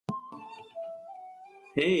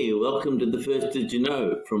Hey, welcome to the first Did You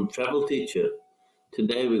Know from Travel Teacher.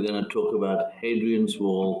 Today we're going to talk about Hadrian's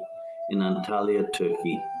Wall in Antalya,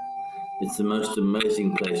 Turkey. It's the most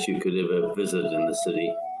amazing place you could ever visit in the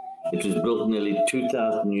city. It was built nearly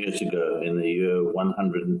 2,000 years ago in the year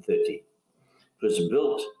 130. It was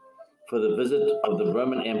built for the visit of the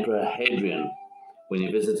Roman Emperor Hadrian when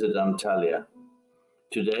he visited Antalya.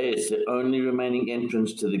 Today it's the only remaining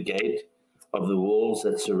entrance to the gate of the walls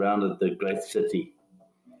that surrounded the great city.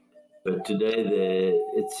 But today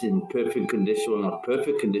it's in perfect condition, well, not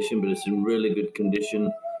perfect condition, but it's in really good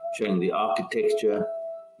condition, showing the architecture,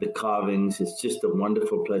 the carvings. It's just a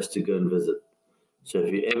wonderful place to go and visit. So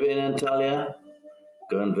if you're ever in Antalya,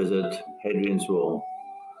 go and visit Hadrian's Wall.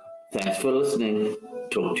 Thanks for listening.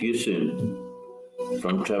 Talk to you soon.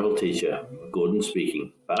 From Travel Teacher, Gordon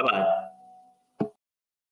speaking. Bye-bye.